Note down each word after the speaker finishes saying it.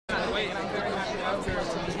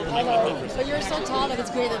I know, but you're so tall that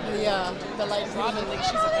it's great that the light is even.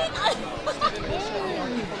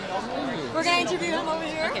 We're gonna interview him over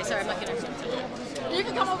here. Okay, sorry, I'm not gonna. You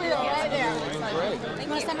can come over here, right there. You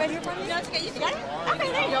want to stand right here for me? No, it's okay. You got it? Okay,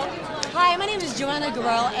 there you go. Hi, my name is Joanna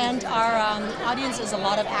Guerrero, and our audience is a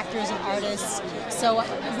lot of actors and artists. So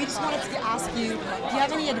we just wanted to ask you, do you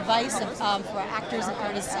have any advice for actors and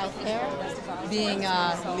artists out there being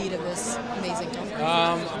the lead of this amazing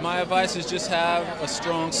film? My advice is just have a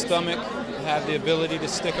strong stomach, have the ability to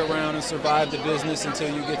stick around and survive the business until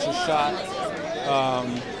you get your shot.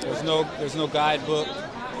 There's no guidebook.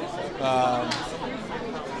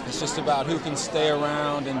 It's just about who can stay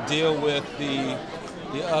around and deal with the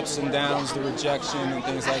ups and downs, the rejection and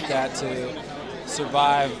things like that to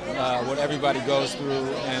survive what everybody goes through,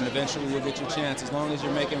 and eventually you'll get your chance. As long as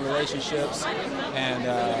you're making relationships and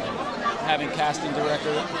having casting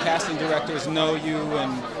directors know you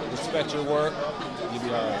and respect your work, you'll be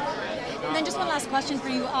all right. And then just one last question for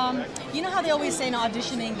you. You know how they always say in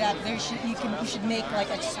auditioning that you should make like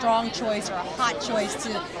a strong choice or a hot choice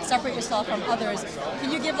to separate yourself from others.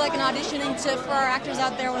 Can you give like an auditioning tip for our actors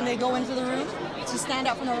out there when they go into the room to stand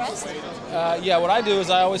out from the rest? Yeah, what I do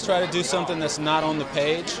is I always try to do something that's not on the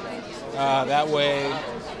page. That way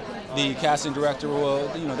the casting director will,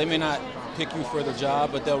 they may not pick you for the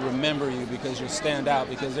job, but they'll remember you because you'll stand out,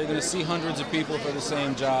 because they're going to see hundreds of people for the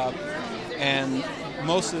same job, and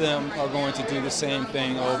most of them are going to do the same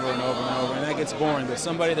thing over and over and over, and that gets boring. But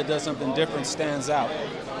somebody that does something different stands out.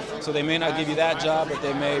 So they may not give you that job, but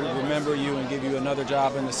they may remember you and give you another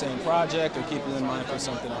job in the same project or keep you in mind for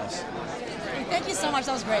something else. Thank you so much.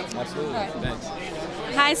 That was great. Absolutely. All right. Thanks.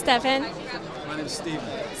 Hi, Stefan. My name is Steven.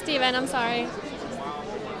 Steven, I'm sorry.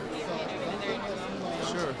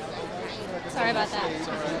 Sure. Sorry about that.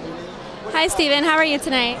 Hi, Steven. How are you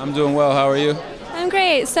tonight? I'm doing well. How are you? I'm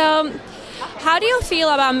great. So, how do you feel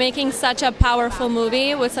about making such a powerful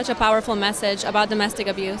movie with such a powerful message about domestic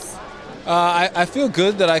abuse? I feel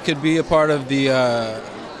good that I could be a part of the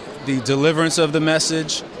deliverance of the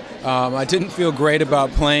message. I didn't feel great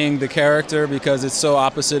about playing the character because it's so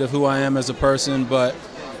opposite of who I am as a person, but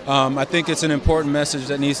I think it's an important message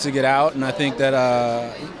that needs to get out, and I think that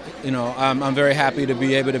I'm very happy to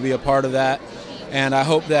be able to be a part of that, and I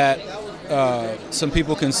hope that some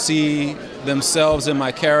people can see themselves in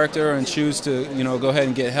my character and choose to go ahead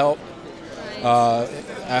and get help.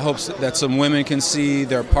 I hope that some women can see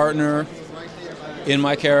their partner in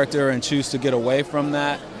my character and choose to get away from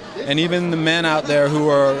that. And even the men out there who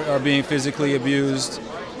are being physically abused,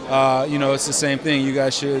 it's the same thing. You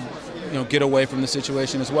guys should get away from the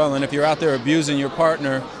situation as well. And if you're out there abusing your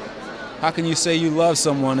partner, how can you say you love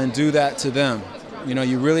someone and do that to them?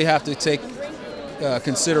 You really have to take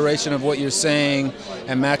consideration of what you're saying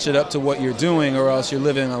and match it up to what you're doing, or else you're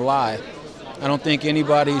living a lie. I don't think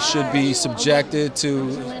anybody should be subjected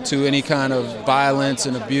to any kind of violence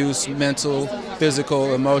and abuse, mental,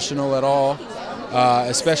 physical, emotional at all,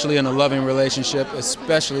 especially in a loving relationship,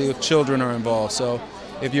 especially if children are involved. So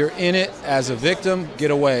if you're in it as a victim,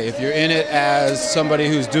 get away. If you're in it as somebody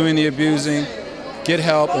who's doing the abusing, get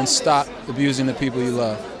help and stop abusing the people you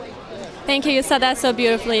love. Thank you. You said that so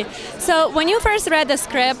beautifully. So when you first read the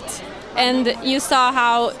script and you saw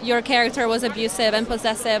how your character was abusive and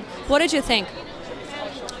possessive, what did you think?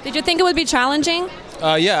 Did you think it would be challenging?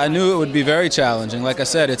 Yeah, I knew it would be very challenging. Like I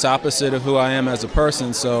said, it's opposite of who I am as a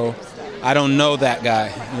person, so I don't know that guy.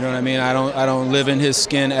 You know what I mean? I don't live in his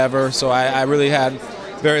skin ever, so I really had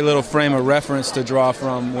very little frame of reference to draw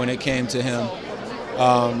from when it came to him.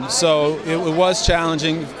 So it was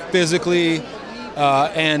challenging physically.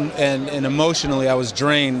 And emotionally, I was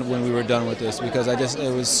drained when we were done with this because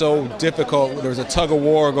it was so difficult. There was a tug of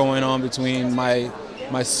war going on between my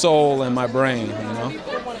soul and my brain,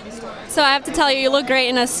 So I have to tell you, you look great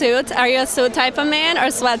in a suit. Are you a suit type of man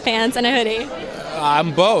or sweatpants and a hoodie?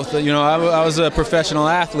 I'm both. I was a professional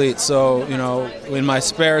athlete, so in my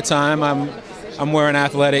spare time, I'm wearing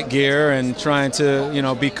athletic gear and trying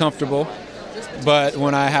to be comfortable. But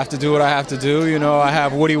when I have to do what I have to do, I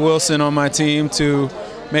have Woody Wilson on my team to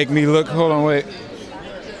make me look. Hold on, wait.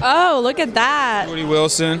 Oh, look at that. Woody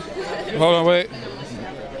Wilson. Hold on, wait.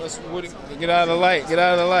 Woody, get out of the light. Get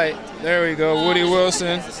out of the light. There we go. Woody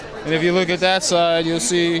Wilson. And if you look at that side, you'll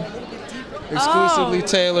see exclusively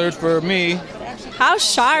tailored for me. How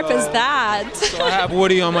sharp is that? So I have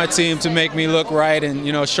Woody on my team to make me look right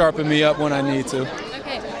and sharpen me up when I need to.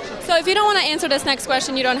 So if you don't want to answer this next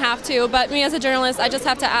question, you don't have to, but me as a journalist, I just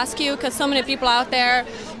have to ask you, because so many people out there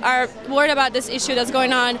are worried about this issue that's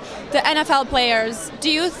going on. The NFL players, do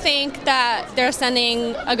you think that they're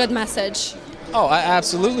sending a good message? Oh, I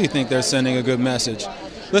absolutely think they're sending a good message.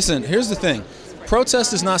 Listen, here's the thing.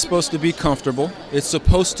 Protest is not supposed to be comfortable. It's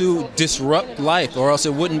supposed to disrupt life, or else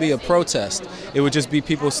it wouldn't be a protest. It would just be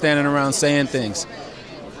people standing around saying things.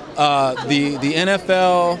 The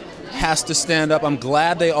NFL has to stand up. I'm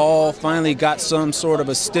glad they all finally got some sort of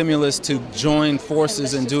a stimulus to join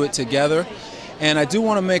forces and do it together. And I do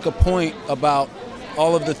want to make a point about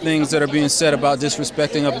all of the things that are being said about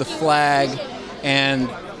disrespecting of the flag and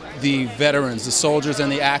the veterans, the soldiers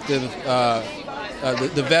and the active,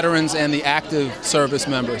 the veterans and the active service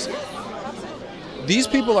members. These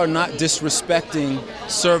people are not disrespecting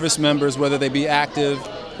service members, whether they be active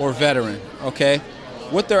or veteran, okay?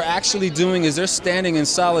 What they're actually doing is they're standing in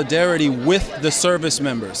solidarity with the service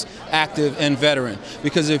members, active and veteran.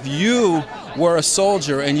 Because if you were a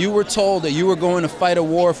soldier and you were told that you were going to fight a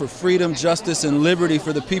war for freedom, justice, and liberty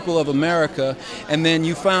for the people of America, and then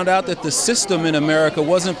you found out that the system in America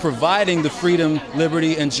wasn't providing the freedom,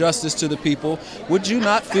 liberty, and justice to the people, would you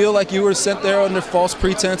not feel like you were sent there under false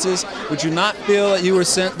pretenses? Would you not feel that you were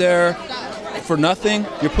sent there for nothing?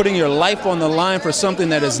 You're putting your life on the line for something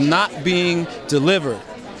that is not being delivered.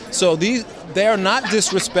 So they are not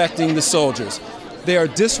disrespecting the soldiers. They are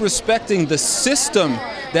disrespecting the system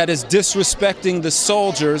that is disrespecting the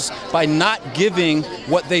soldiers by not giving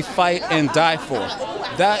what they fight and die for.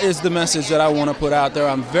 That is the message that I want to put out there.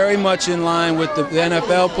 I'm very much in line with the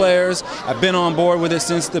NFL players. I've been on board with it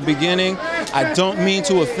since the beginning. I don't mean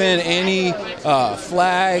to offend any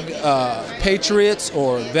flag patriots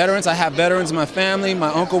or veterans. I have veterans in my family.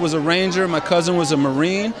 My uncle was a Ranger. My cousin was a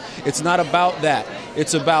Marine. It's not about that.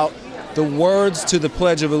 It's about the words to the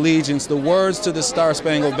Pledge of Allegiance, the words to the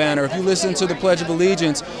Star-Spangled Banner. If you listen to the Pledge of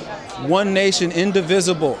Allegiance, one nation,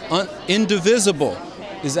 indivisible, indivisible.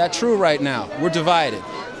 Is that true right now? We're divided.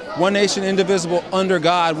 One nation, indivisible, under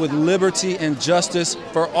God, with liberty and justice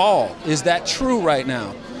for all. Is that true right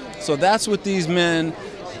now? So that's what these men,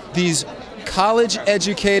 these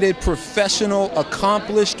college-educated, professional,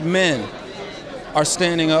 accomplished men are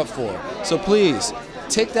standing up for. So please,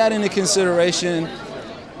 take that into consideration.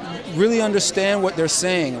 Really understand what they're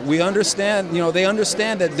saying. We understand, they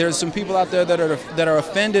understand that there's some people out there that are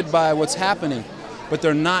offended by what's happening, but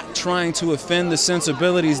they're not trying to offend the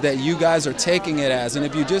sensibilities that you guys are taking it as. And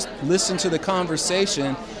if you just listen to the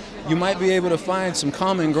conversation, you might be able to find some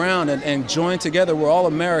common ground and join together. We're all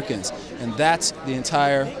Americans, and that's the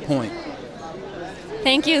entire point.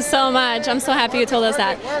 Thank you so much. I'm so happy you told us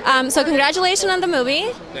that. So congratulations on the movie.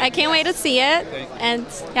 I can't wait to see it. And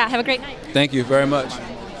yeah, have a great night. Thank you very much.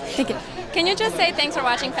 Thank you. Can you just say thanks for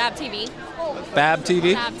watching Fab TV? Fab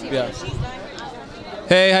TV? Fab TV. Yeah.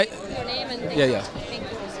 Hey, Your name and yeah.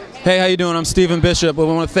 Hey, how you doing? I'm Stephen Bishop. I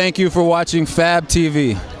want to thank you for watching Fab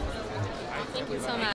TV.